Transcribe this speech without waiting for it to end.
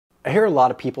I hear a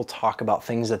lot of people talk about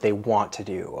things that they want to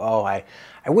do. Oh, I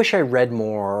wish I read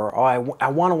more. Oh, I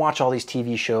want to watch all these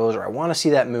TV shows, or I want to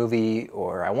see that movie,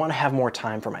 or I want to have more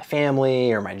time for my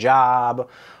family or my job,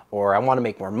 or I want to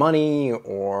make more money,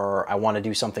 or I want to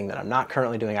do something that I'm not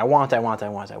currently doing. I want.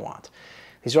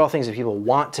 These are all things that people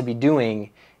want to be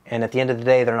doing, and at the end of the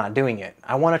day, they're not doing it.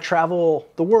 I want to travel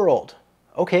the world.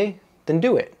 Okay, then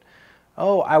do it.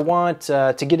 Oh, I want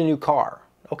to get a new car.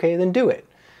 Okay, then do it.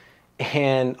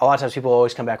 And a lot of times people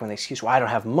always come back with the excuse, well, I don't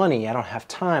have money, I don't have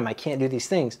time, I can't do these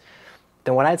things.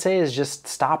 Then what I'd say is just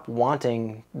stop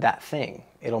wanting that thing.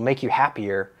 It'll make you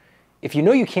happier. If you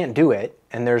know you can't do it,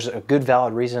 and there's a good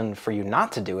valid reason for you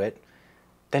not to do it,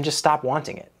 then just stop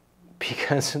wanting it.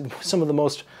 Because some of the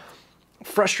most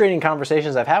frustrating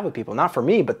conversations I've had with people, not for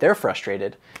me, but they're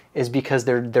frustrated, is because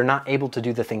they're not able to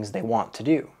do the things they want to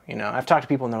do. You know, I've talked to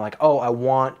people and they're like, oh, I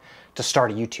want to start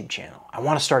a YouTube channel. I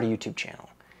want to start a YouTube channel.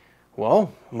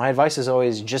 Well, my advice is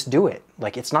always just do it.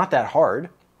 Like, it's not that hard.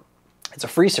 It's a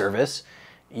free service.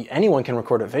 Anyone can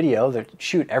record a video.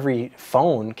 Shoot, every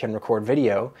phone can record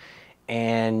video.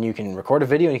 And you can record a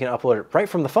video and you can upload it right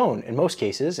from the phone in most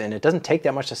cases. And it doesn't take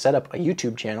that much to set up a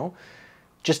YouTube channel.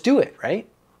 Just do it, right?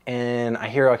 And I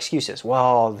hear excuses.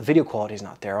 Well, the video quality is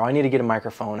not there. Oh, I need to get a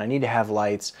microphone. I need to have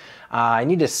lights. I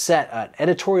need to set an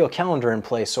editorial calendar in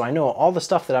place so I know all the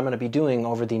stuff that I'm going to be doing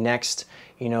over the next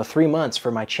 3 months for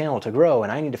my channel to grow.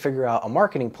 And I need to figure out a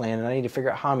marketing plan, and I need to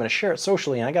figure out how I'm going to share it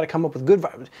socially, and I got to come up with good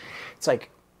vibes. It's like,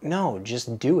 no,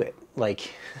 just do it.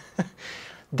 Like,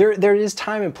 there is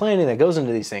time and planning that goes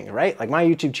into these things, right? Like my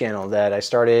YouTube channel that I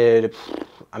started,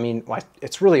 I mean,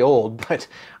 it's really old, but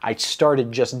I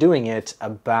started just doing it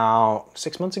about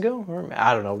 6 months ago, or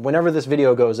I don't know. Whenever this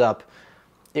video goes up,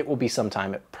 it will be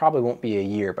sometime. It probably won't be a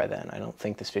year by then. I don't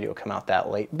think this video will come out that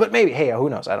late, but maybe, hey, who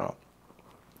knows? I don't know.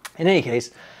 In any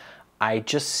case, I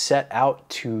just set out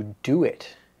to do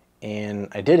it, and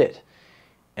I did it,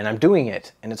 and I'm doing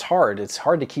it, and it's hard. It's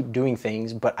hard to keep doing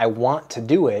things, but I want to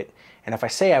do it, and if I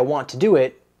say I want to do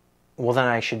it, well, then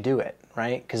I should do it,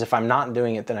 right? Because if I'm not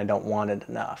doing it, then I don't want it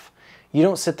enough. You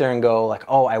don't sit there and go like,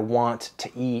 oh, I want to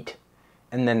eat,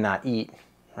 and then not eat,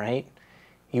 right?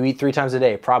 You eat 3 times a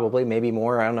day, probably, maybe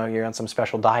more. I don't know, you're on some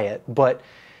special diet, but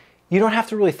you don't have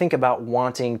to really think about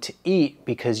wanting to eat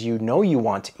because you know you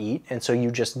want to eat, and so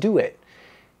you just do it.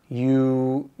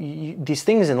 These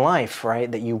things in life,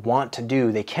 right, that you want to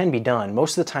do, they can be done.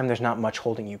 Most of the time, there's not much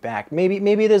holding you back. Maybe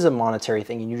it is a monetary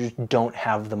thing, and you just don't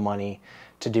have the money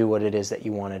to do what it is that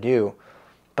you want to do.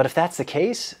 But if that's the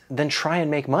case, then try and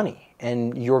make money.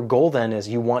 And your goal then is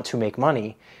you want to make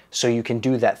money so you can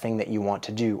do that thing that you want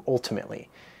to do ultimately.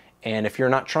 And if you're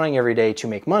not trying every day to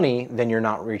make money, then you're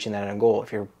not reaching that end goal.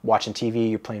 If you're watching TV,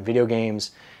 you're playing video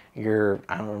games, you're,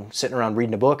 I don't know, sitting around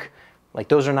reading a book, like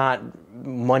those are not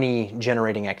money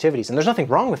generating activities. And there's nothing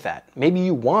wrong with that. Maybe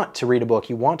you want to read a book,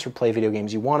 you want to play video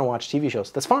games, you want to watch TV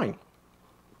shows, that's fine.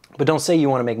 But don't say you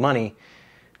want to make money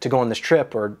to go on this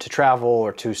trip or to travel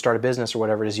or to start a business or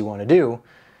whatever it is you want to do,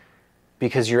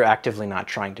 because you're actively not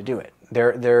trying to do it.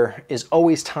 There is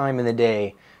always time in the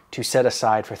day to set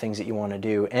aside for things that you want to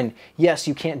do. And yes,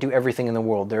 you can't do everything in the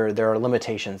world. There are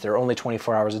limitations. There are only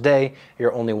 24 hours a day.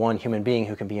 You're only one human being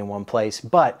who can be in one place.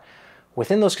 But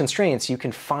within those constraints, you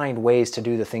can find ways to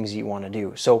do the things you want to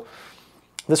do. So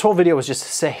this whole video was just to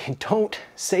say, don't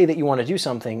say that you want to do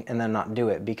something and then not do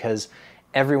it, because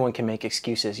everyone can make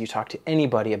excuses. You talk to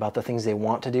anybody about the things they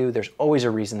want to do, there's always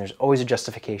a reason, there's always a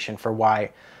justification for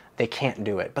why they can't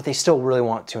do it, but they still really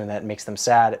want to, and that makes them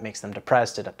sad, it makes them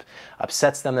depressed, it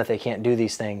upsets them that they can't do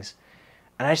these things.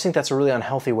 And I just think that's a really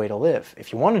unhealthy way to live.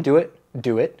 If you want to do it,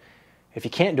 do it. If you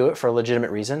can't do it for a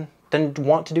legitimate reason, then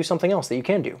want to do something else that you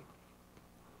can do.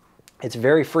 It's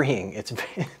very freeing. It's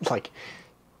like,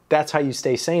 that's how you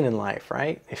stay sane in life,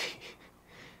 right?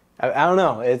 I don't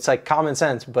know, it's like common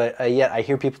sense, but yet I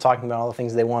hear people talking about all the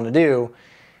things they want to do,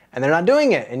 and they're not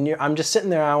doing it. And I'm just sitting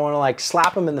there, I want to like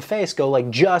slap them in the face, go like,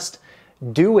 just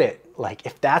do it. Like,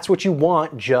 if that's what you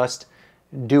want, just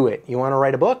do it. You want to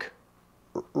write a book?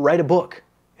 Write a book.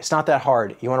 It's not that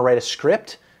hard. You want to write a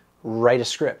script? Write a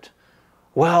script.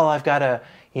 Well, I've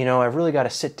really got to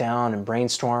sit down and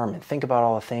brainstorm and think about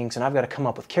all the things, and I've got to come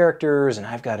up with characters, and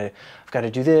I've got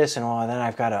to do this, and then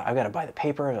I've got to buy the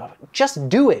paper. Just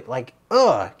do it. Like,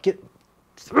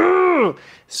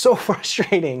 so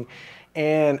frustrating.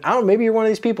 And I don't know, maybe you're one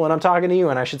of these people and I'm talking to you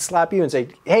and I should slap you and say,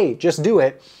 hey, just do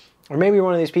it. Or maybe you're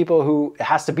one of these people who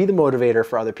has to be the motivator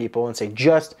for other people and say,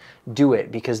 just do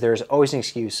it, because there's always an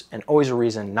excuse and always a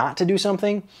reason not to do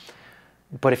something.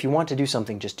 But if you want to do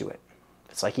something, just do it.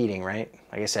 It's like eating, right?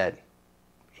 Like I said,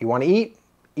 you want to eat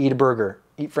a burger,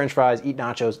 eat French fries, eat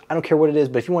nachos. I don't care what it is,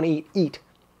 but if you want to eat, eat.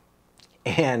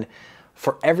 And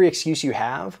for every excuse you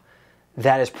have,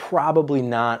 that is probably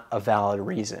not a valid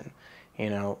reason. You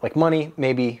know, like money,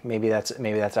 maybe that's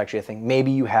actually a thing.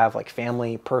 Maybe you have like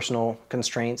family, personal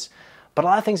constraints. But a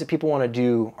lot of things that people want to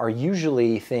do are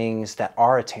usually things that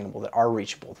are attainable, that are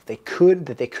reachable, that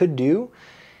they could do,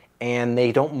 and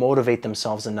they don't motivate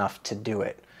themselves enough to do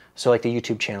it. So like the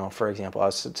YouTube channel, for example, I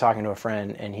was talking to a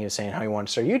friend and he was saying how he wanted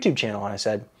to start a YouTube channel, and I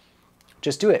said,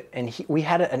 just do it. And we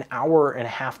had an hour and a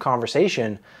half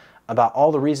conversation about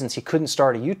all the reasons he couldn't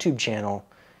start a YouTube channel.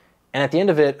 And at the end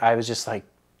of it, I was just like,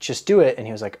 just do it. And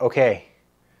he was like, okay,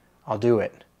 I'll do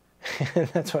it.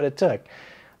 That's what it took.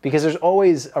 Because there's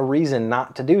always a reason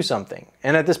not to do something.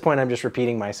 And at this point, I'm just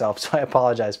repeating myself, so I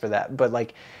apologize for that.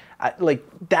 But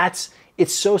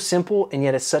it's so simple, and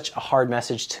yet it's such a hard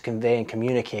message to convey and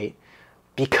communicate,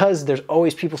 because there's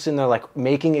always people sitting there like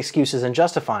making excuses and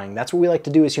justifying. That's what we like to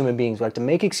do as human beings. We like to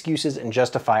make excuses and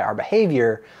justify our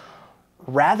behavior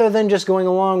rather than just going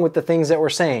along with the things that we're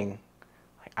saying.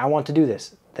 Like, I want to do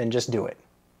this, then just do it.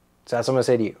 So that's what I'm gonna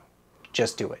say to you.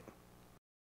 Just do it.